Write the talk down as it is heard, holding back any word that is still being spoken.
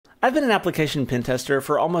I've been an application pen tester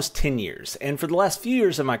for almost 10 years, and for the last few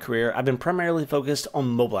years of my career, I've been primarily focused on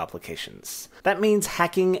mobile applications. That means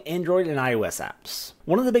hacking Android and iOS apps.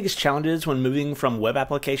 One of the biggest challenges when moving from web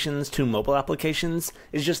applications to mobile applications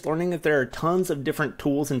is just learning that there are tons of different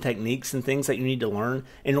tools and techniques and things that you need to learn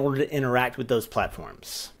in order to interact with those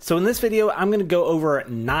platforms. So in this video, I'm going to go over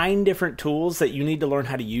 9 different tools that you need to learn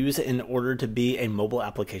how to use in order to be a mobile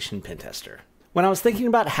application pen tester. When I was thinking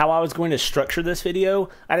about how I was going to structure this video,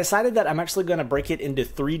 I decided that I'm actually going to break it into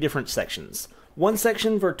 3 different sections. One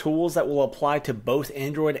section for tools that will apply to both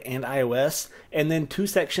Android and iOS, and then 2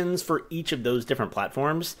 sections for each of those different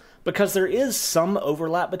platforms, because there is some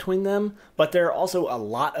overlap between them, but there are also a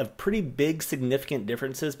lot of pretty big significant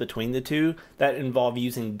differences between the two that involve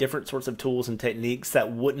using different sorts of tools and techniques that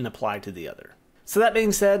wouldn't apply to the other. So that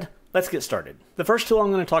being said, let's get started. The first tool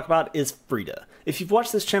I'm going to talk about is Frida. If you've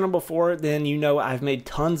watched this channel before, then you know I've made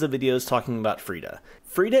tons of videos talking about Frida.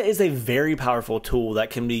 Frida is a very powerful tool that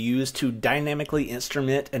can be used to dynamically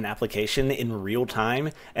instrument an application in real time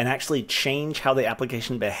and actually change how the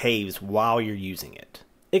application behaves while you're using it.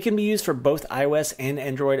 It can be used for both iOS and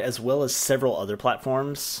Android as well as several other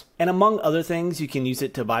platforms. And among other things, you can use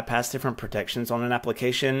it to bypass different protections on an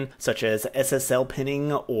application, such as SSL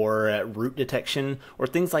pinning or root detection, or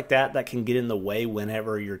things like that that can get in the way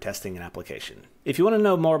whenever you're testing an application. If you want to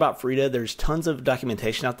know more about Frida, there's tons of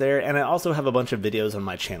documentation out there, and I also have a bunch of videos on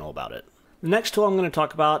my channel about it. The next tool I'm going to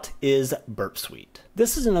talk about is Burp Suite.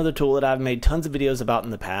 This is another tool that I've made tons of videos about in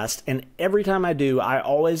the past, and every time I do, I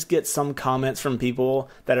always get some comments from people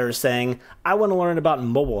that are saying, I want to learn about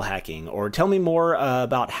mobile hacking, or tell me more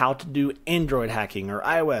about how to do Android hacking, or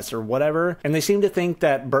iOS, or whatever, and they seem to think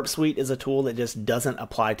that Burp Suite is a tool that just doesn't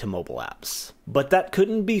apply to mobile apps. But that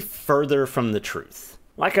couldn't be further from the truth.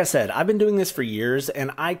 Like I said, I've been doing this for years,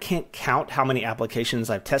 and I can't count how many applications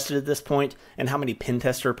I've tested at this point and how many pen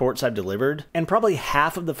test reports I've delivered, and probably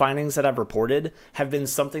half of the findings that I've reported have been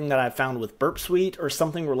something that I've found with Burp Suite or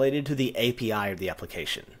something related to the API of the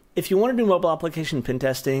application. If you want to do mobile application pen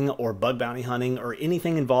testing or bug bounty hunting or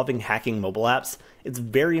anything involving hacking mobile apps, it's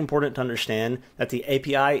very important to understand that the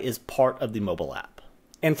API is part of the mobile app.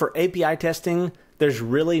 And for API testing, there's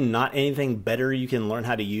really not anything better you can learn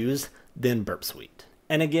how to use than Burp Suite.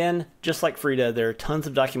 And again, just like Frida, there are tons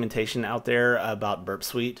of documentation out there about Burp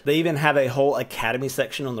Suite. They even have a whole Academy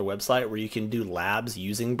section on their website where you can do labs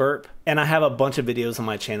using Burp, and I have a bunch of videos on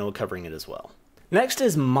my channel covering it as well. Next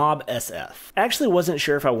is MobSF. I actually wasn't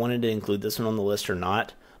sure if I wanted to include this one on the list or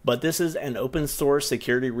not, but this is an open source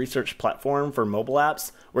security research platform for mobile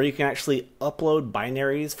apps where you can actually upload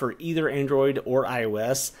binaries for either Android or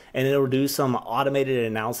iOS, and it'll do some automated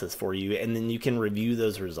analysis for you, and then you can review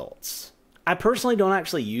those results. I personally don't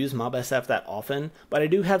actually use MobSF that often, but I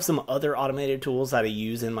do have some other automated tools that I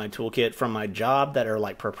use in my toolkit from my job that are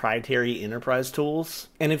like proprietary enterprise tools.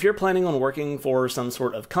 And if you're planning on working for some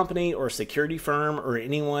sort of company or security firm or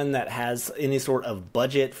anyone that has any sort of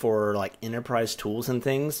budget for like enterprise tools and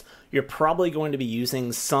things, you're probably going to be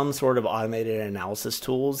using some sort of automated analysis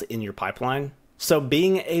tools in your pipeline. So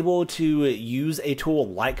being able to use a tool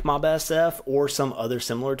like MobSF or some other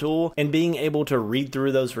similar tool and being able to read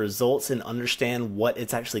through those results and understand what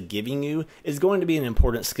it's actually giving you is going to be an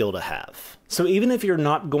important skill to have. So even if you're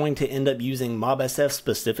not going to end up using MobSF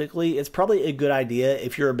specifically, it's probably a good idea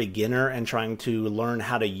if you're a beginner and trying to learn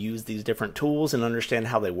how to use these different tools and understand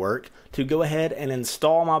how they work, to go ahead and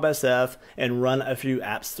install MobSF and run a few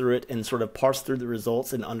apps through it and sort of parse through the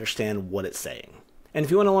results and understand what it's saying. And if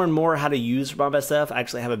you want to learn more how to use MobSF, I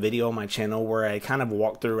actually have a video on my channel where I kind of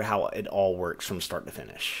walk through how it all works from start to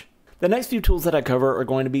finish. The next few tools that I cover are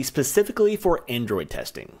going to be specifically for Android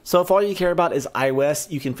testing. So if all you care about is iOS,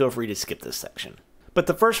 you can feel free to skip this section. But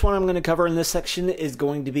the first one I'm going to cover in this section is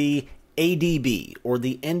going to be ADB, or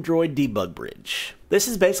the Android Debug Bridge. This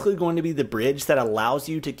is basically going to be the bridge that allows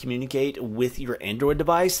you to communicate with your Android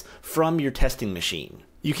device from your testing machine.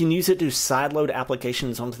 You can use it to sideload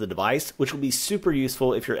applications onto the device, which will be super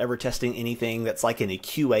useful if you're ever testing anything that's like in a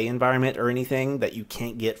QA environment or anything that you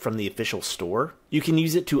can't get from the official store. You can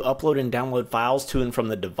use it to upload and download files to and from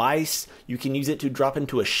the device. You can use it to drop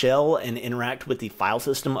into a shell and interact with the file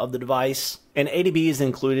system of the device. And ADB is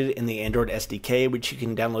included in the Android SDK, which you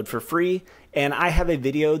can download for free. And I have a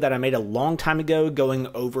video that I made a long time ago going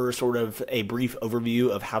over sort of a brief overview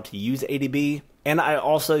of how to use ADB. And I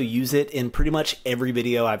also use it in pretty much every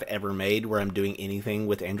video I've ever made where I'm doing anything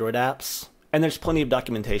with Android apps. And there's plenty of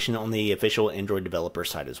documentation on the official Android developer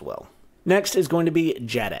site as well. Next is going to be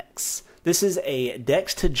JADX. This is a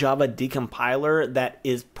Dex to Java decompiler that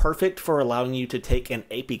is perfect for allowing you to take an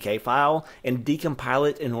APK file and decompile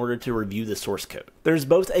it in order to review the source code. There's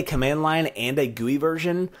both a command line and a GUI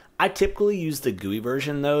version. I typically use the GUI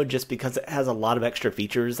version though, just because it has a lot of extra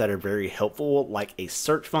features that are very helpful, like a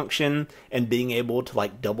search function and being able to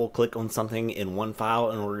like double click on something in one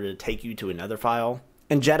file in order to take you to another file.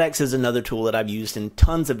 And JetX is another tool that I've used in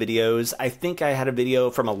tons of videos. I think I had a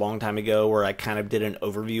video from a long time ago where I kind of did an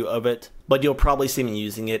overview of it, but you'll probably see me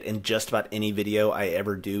using it in just about any video I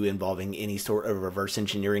ever do involving any sort of reverse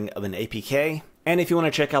engineering of an APK. And if you want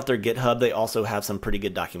to check out their GitHub, they also have some pretty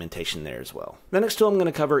good documentation there as well. The next tool I'm going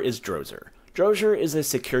to cover is Drozer. Drozer is a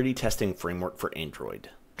security testing framework for Android.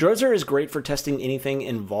 Drozer is great for testing anything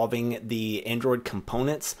involving the Android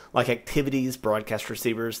components, like activities, broadcast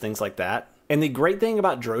receivers, things like that. And the great thing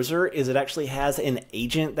about Drozer is it actually has an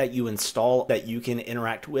agent that you install that you can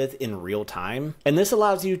interact with in real time. And this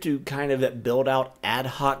allows you to kind of build out ad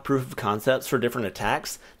hoc proof of concepts for different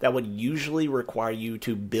attacks that would usually require you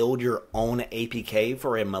to build your own APK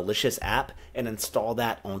for a malicious app and install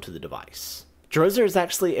that onto the device. Drozer is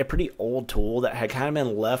actually a pretty old tool that had kind of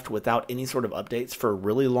been left without any sort of updates for a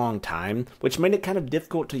really long time, which made it kind of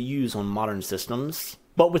difficult to use on modern systems.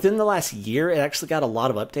 But within the last year, it actually got a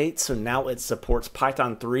lot of updates, so now it supports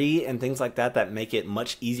Python 3 and things like that that make it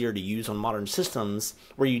much easier to use on modern systems,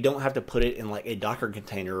 where you don't have to put it in like a Docker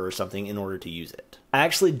container or something in order to use it. I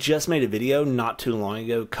actually just made a video not too long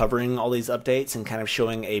ago covering all these updates and kind of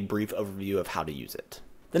showing a brief overview of how to use it.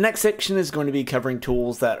 The next section is going to be covering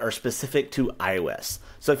tools that are specific to iOS.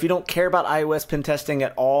 So if you don't care about iOS pen testing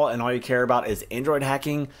at all and all you care about is Android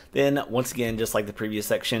hacking, then once again, just like the previous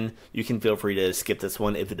section, you can feel free to skip this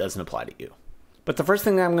one if it doesn't apply to you. But the first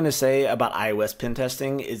thing that I'm going to say about iOS pen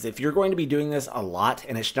testing is if you're going to be doing this a lot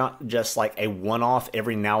and it's not just like a one-off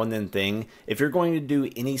every now and then thing, if you're going to do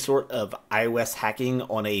any sort of iOS hacking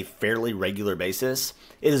on a fairly regular basis,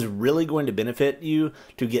 it is really going to benefit you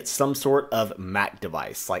to get some sort of Mac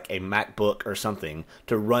device, like a MacBook or something,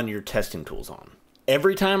 to run your testing tools on.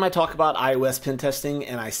 Every time I talk about iOS pen testing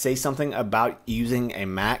and I say something about using a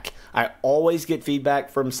Mac, I always get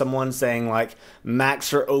feedback from someone saying like,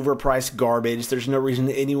 Macs are overpriced garbage, there's no reason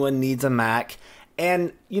anyone needs a Mac.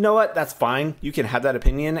 And you know what, that's fine, you can have that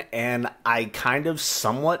opinion, and I kind of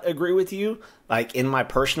somewhat agree with you. Like in my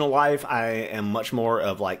personal life, I am much more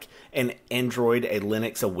of like an Android, a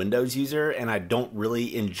Linux, a Windows user, and I don't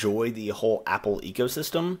really enjoy the whole Apple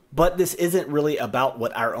ecosystem. But this isn't really about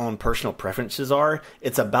what our own personal preferences are,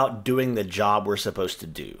 it's about doing the job we're supposed to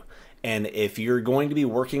do. And if you're going to be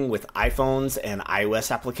working with iPhones and iOS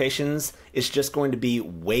applications, it's just going to be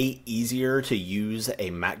way easier to use a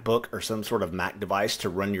MacBook or some sort of Mac device to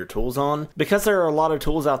run your tools on, because there are a lot of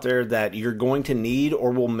tools out there that you're going to need or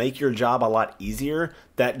will make your job a lot easier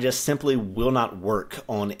that just simply will not work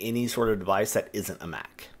on any sort of device that isn't a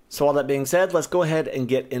Mac. So all that being said, let's go ahead and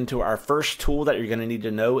get into our first tool that you're going to need to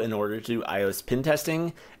know in order to do iOS pen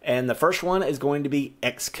testing. And the first one is going to be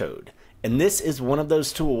Xcode. And this is one of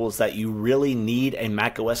those tools that you really need a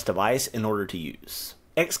macOS device in order to use.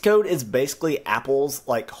 Xcode is basically Apple's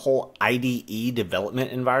like whole IDE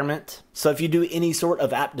development environment. So if you do any sort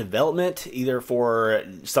of app development, either for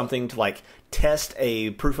something to like test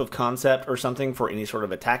a proof of concept or something for any sort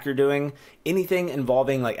of attack you're doing, anything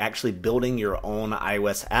involving like actually building your own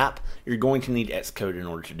iOS app, you're going to need Xcode in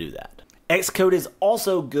order to do that. Xcode is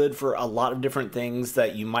also good for a lot of different things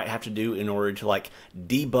that you might have to do in order to like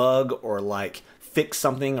debug or like fix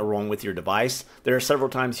something wrong with your device. There are several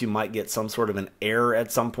times you might get some sort of an error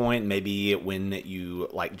at some point, maybe when you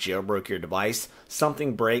like jailbroke your device,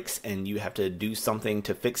 something breaks and you have to do something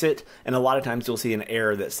to fix it. And a lot of times you'll see an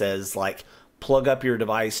error that says like plug up your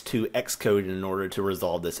device to Xcode in order to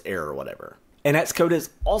resolve this error or whatever. And Xcode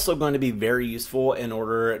is also going to be very useful in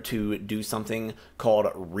order to do something called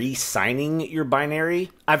re-signing your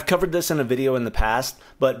binary. I've covered this in a video in the past,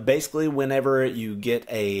 but basically whenever you get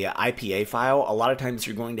a IPA file, a lot of times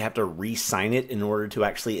you're going to have to re-sign it in order to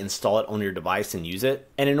actually install it on your device and use it.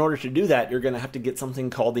 And in order to do that, you're going to have to get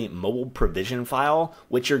something called the mobile provision file,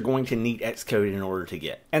 which you're going to need Xcode in order to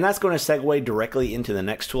get. And that's going to segue directly into the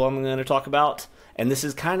next tool I'm going to talk about. And this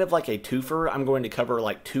is kind of like a twofer. I'm going to cover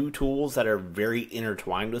like two tools that are very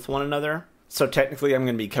intertwined with one another. So technically I'm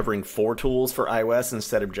going to be covering 4 tools for iOS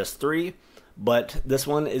instead of just 3. But this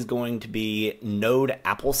one is going to be Node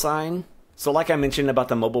AppleSign. So like I mentioned about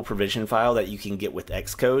the mobile provision file that you can get with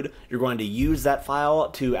Xcode, you're going to use that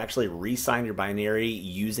file to actually re-sign your binary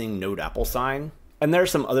using Node AppleSign. And there are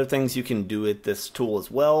some other things you can do with this tool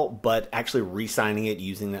as well, but actually re-signing it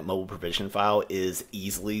using that mobile provision file is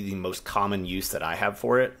easily the most common use that I have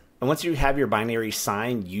for it. And once you have your binary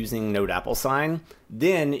signed using Node Apple Sign,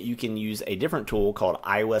 then you can use a different tool called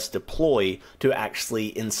iOS Deploy to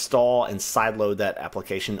actually install and sideload that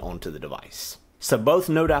application onto the device. So both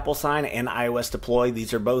Node Apple Sign and iOS Deploy,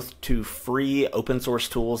 these are both two free open source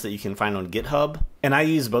tools that you can find on GitHub. And I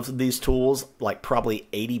use both of these tools like probably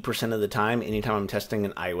 80% of the time anytime I'm testing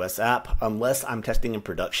an iOS app, unless I'm testing in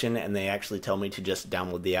production and they actually tell me to just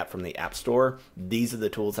download the app from the App Store. These are the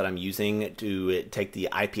tools that I'm using to take the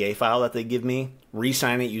IPA file that they give me,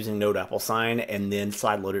 re-sign it using Node Apple Sign, and then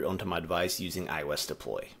sideload it onto my device using iOS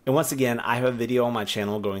Deploy. And once again, I have a video on my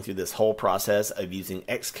channel going through this whole process of using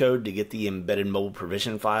Xcode to get the embedded mobile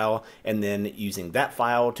provision file, and then using that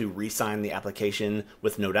file to re-sign the application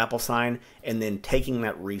with Node Apple Sign, and then taking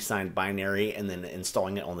that re-signed binary and then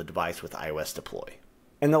installing it on the device with iOS Deploy.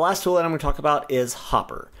 And the last tool that I'm going to talk about is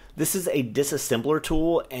Hopper. This is a disassembler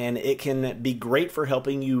tool, and it can be great for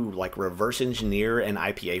helping you like reverse engineer an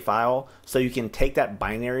IPA file. So you can take that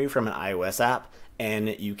binary from an iOS app and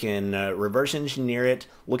you can reverse engineer it,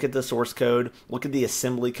 look at the source code, look at the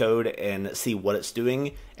assembly code, and see what it's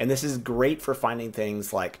doing. And this is great for finding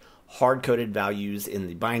things like hard-coded values in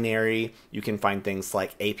the binary. You can find things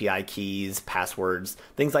like API keys, passwords,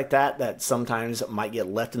 things like that that sometimes might get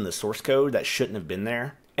left in the source code that shouldn't have been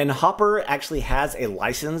there. And Hopper actually has a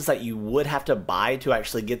license that you would have to buy to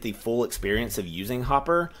actually get the full experience of using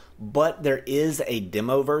Hopper, but there is a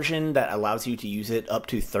demo version that allows you to use it up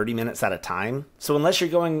to 30 minutes at a time. So unless you're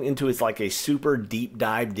going into it's like a super deep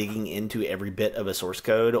dive digging into every bit of a source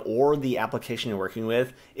code, or the application you're working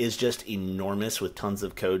with is just enormous with tons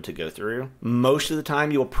of code to go through, most of the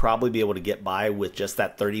time you'll probably be able to get by with just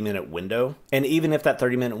that 30-minute window. And even if that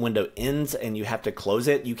 30-minute window ends and you have to close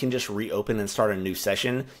it, you can just reopen and start a new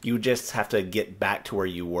session. You just have to get back to where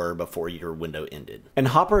you were before your window ended. And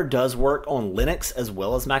Hopper does work on Linux as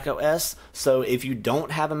well as Mac OS, so if you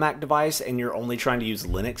don't have a Mac device and you're only trying to use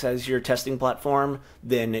Linux as your testing platform,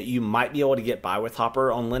 then you might be able to get by with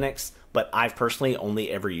Hopper on Linux, but I've personally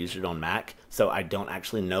only ever used it on Mac, so I don't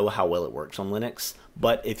actually know how well it works on Linux.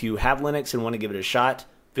 But if you have Linux and want to give it a shot,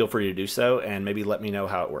 feel free to do so and maybe let me know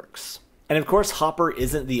how it works. And of course, Hopper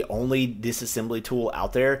isn't the only disassembly tool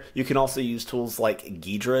out there. You can also use tools like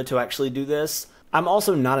Ghidra to actually do this. I'm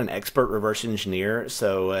also not an expert reverse engineer,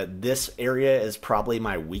 so this area is probably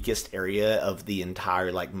my weakest area of the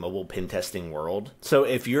entire like mobile pen testing world. So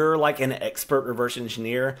if you're like an expert reverse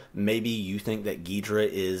engineer, maybe you think that Ghidra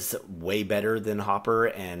is way better than Hopper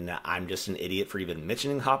and I'm just an idiot for even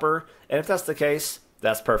mentioning Hopper. And if that's the case,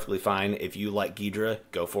 that's perfectly fine. If you like Ghidra,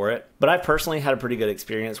 go for it. But I personally had a pretty good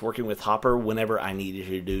experience working with Hopper whenever I needed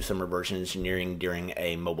to do some reverse engineering during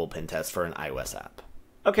a mobile pen test for an iOS app.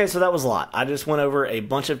 Okay, so that was a lot. I just went over a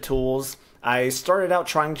bunch of tools. I started out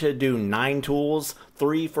trying to do 9 tools,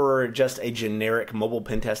 3 for just a generic mobile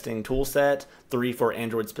pen testing tool set, 3 for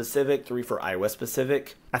Android specific, 3 for iOS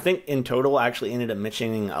specific. I think in total I actually ended up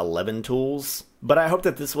mentioning 11 tools. But I hope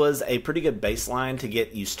that this was a pretty good baseline to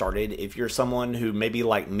get you started if you're someone who maybe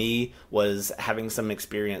like me was having some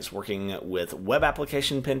experience working with web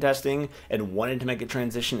application pen testing and wanted to make a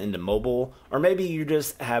transition into mobile, or maybe you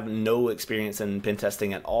just have no experience in pen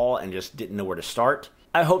testing at all and just didn't know where to start.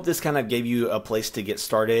 I hope this kind of gave you a place to get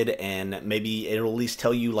started, and maybe it'll at least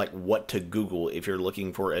tell you like what to Google if you're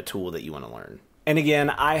looking for a tool that you want to learn. And again,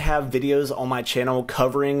 I have videos on my channel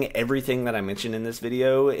covering everything that I mentioned in this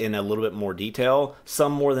video in a little bit more detail,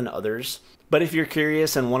 some more than others. But if you're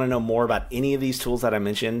curious and want to know more about any of these tools that I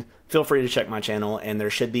mentioned, feel free to check my channel, and there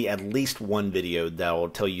should be at least one video that will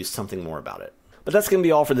tell you something more about it. But that's going to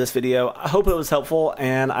be all for this video. I hope it was helpful,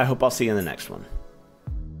 and I hope I'll see you in the next one.